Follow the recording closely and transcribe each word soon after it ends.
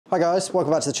Hi guys,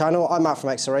 welcome back to the channel. I'm Matt from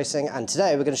Exoracing, and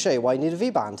today we're going to show you why you need a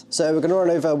V-band. So we're going to run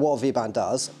over what a V-band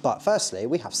does, but firstly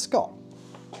we have Scott.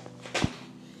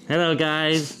 Hello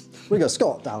guys. We've got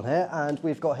Scott down here and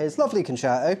we've got his lovely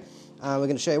concerto, and we're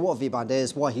going to show you what a V-band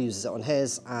is, why he uses it on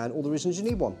his, and all the reasons you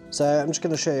need one. So I'm just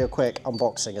going to show you a quick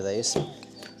unboxing of these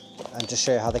and just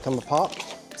show you how they come apart.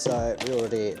 So we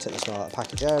already took this one out of the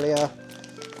package earlier.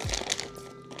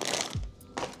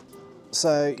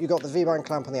 So you've got the V-band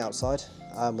clamp on the outside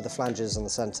with the flanges in the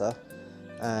centre,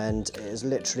 and it is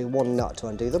literally one nut to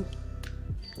undo them.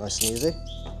 Nice and easy.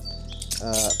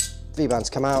 V-bands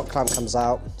come out, clamp comes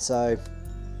out. So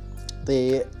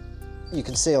you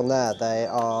can see on there they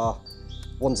are,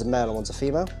 one's a male and one's a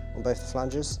female on both the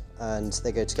flanges, and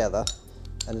they go together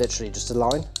and literally just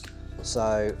align.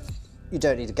 So you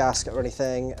don't need a gasket or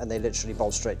anything, and they literally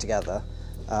bolt straight together.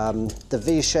 The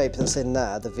V shape that's in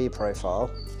there, the V profile,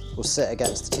 will sit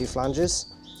against the two flanges,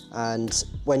 and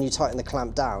when you tighten the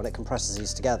clamp down it compresses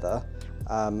these together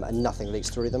and nothing leaks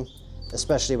through them,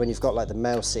 especially when you've got like the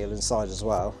male seal inside as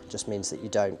well. Just means that you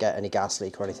don't get any gas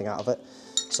leak or anything out of it.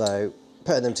 So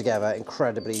putting them together,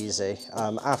 incredibly easy.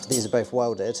 After these are both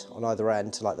welded on either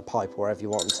end to like the pipe or wherever you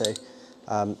want them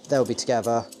to, they'll be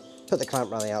together. Put the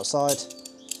clamp around the outside,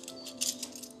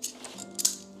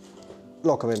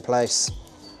 lock them in place,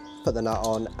 put the nut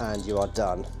on, and you are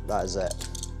done. That is it.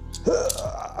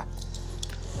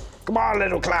 Come on,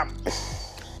 little clamp.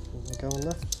 Go on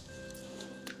there.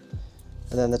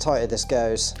 And then the tighter this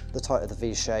goes, the tighter the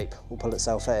V shape will pull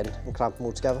itself in and clamp them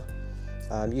all together.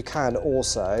 You can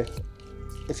also,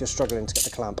 if you're struggling to get the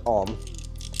clamp on,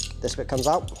 this bit comes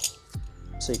out.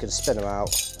 So you can spin them out,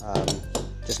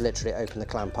 just literally open the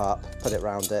clamp up, put it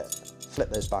around it, flip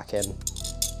those back in,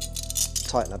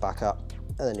 tighten it back up,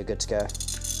 and then you're good to go.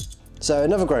 So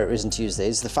another great reason to use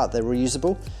these is the fact they're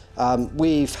reusable.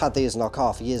 We've had these in our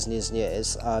car for years and years and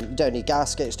years. You don't need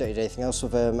gaskets, don't need anything else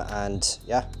with them, and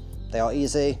yeah, they are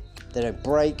easy. They don't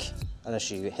break unless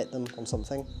you hit them on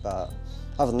something, but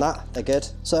other than that, they're good.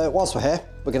 So whilst we're here,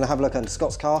 we're gonna have a look under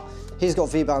Scott's car. He's got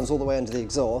V-bands all the way under the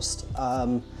exhaust,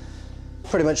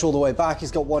 pretty much all the way back.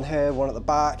 He's got one here, one at the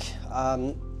back.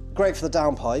 Great for the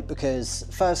downpipe because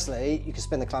firstly, you can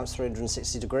spin the clamps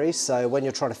 360 degrees. So when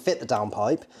you're trying to fit the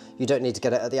downpipe, you don't need to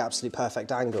get it at the absolute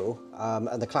perfect angle,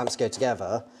 and the clamps go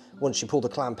together. Once you pull the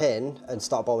clamp in and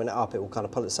start bolting it up, it will kind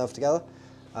of pull itself together.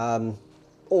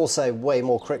 Also way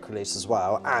more quick release as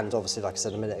well. And obviously, like I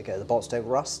said a minute ago, the bolts don't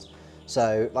rust.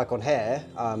 So like on here,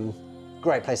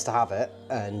 great place to have it,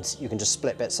 and you can just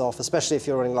split bits off, especially if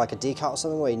you're running like a decal or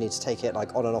something where you need to take it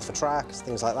like on and off a track,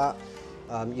 things like that.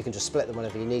 You can just split them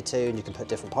whenever you need to, and you can put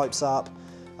different pipes up.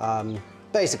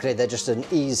 Basically, they're just an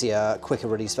easier, quicker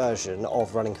release version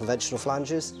of running conventional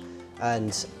flanges,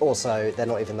 and also they're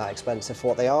not even that expensive for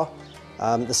what they are.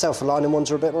 The self-aligning ones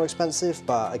are a bit more expensive,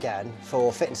 but again,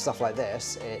 for fitting stuff like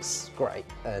this, it's great.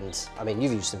 And I mean,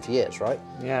 you've used them for years, right?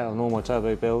 Yeah, on all my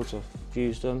turbo builds, I've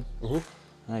used them. And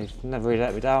they've never really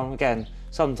let me down. Again,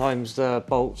 sometimes the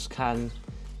bolts can,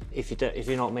 if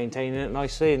you're not maintaining it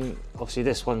nicely, and obviously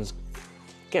this one's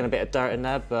getting a bit of dirt in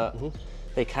there, but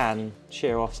they can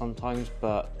shear off sometimes,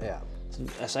 but yeah,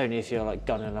 that's only if you're like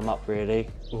gunning them up really.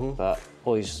 But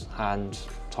always hand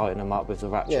tighten them up with the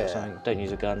ratchet or something. Don't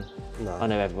use a gun. No. I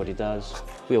know everybody does.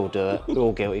 We all do it. We're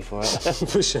all guilty for it.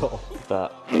 For sure.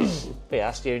 But yeah,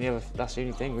 that's the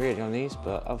only thing really on these.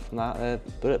 But other than that, they're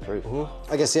bulletproof.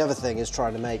 I guess the other thing is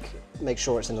trying to make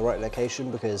sure it's in the right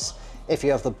location, because if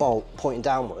you have the bolt pointing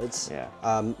downwards,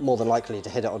 more than likely to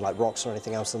hit it on like rocks or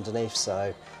anything else underneath.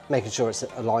 So making sure it's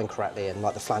aligned correctly and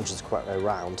like the flanges are correctly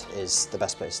round is the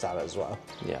best place to have it as well.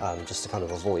 Yeah. Just to kind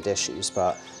of avoid issues.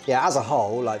 But yeah, as a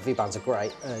whole, like V-bands are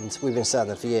great, and we've been selling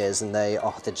them for years, and they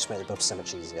just make the build so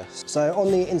much easier. So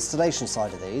on the installation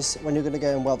side of these, when you're going to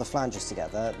go and weld the flanges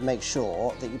together, make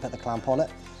sure that you put the clamp on it,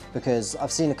 because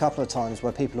I've seen a couple of times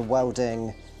where people are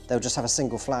welding, they'll just have a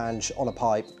single flange on a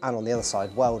pipe and on the other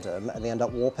side weld them, and they end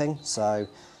up warping. So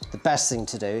the best thing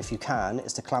to do, if you can,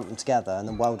 is to clamp them together and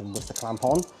then weld them with the clamp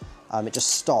on. It just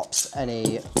stops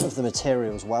any of the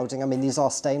materials welding. I mean, these are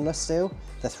stainless steel.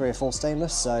 They're 3 or 4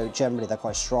 stainless, so generally they're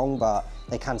quite strong, but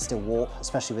they can still warp,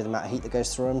 especially with the amount of heat that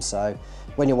goes through them. So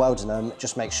when you're welding them,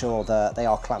 just make sure that they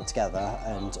are clamped together,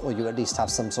 or you at least have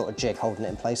some sort of jig holding it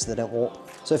in place so they don't warp.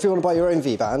 So if you want to buy your own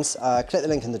V-bands, click the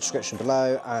link in the description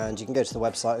below, and you can go to the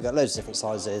website. We've got loads of different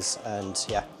sizes, and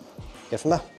yeah, go from there.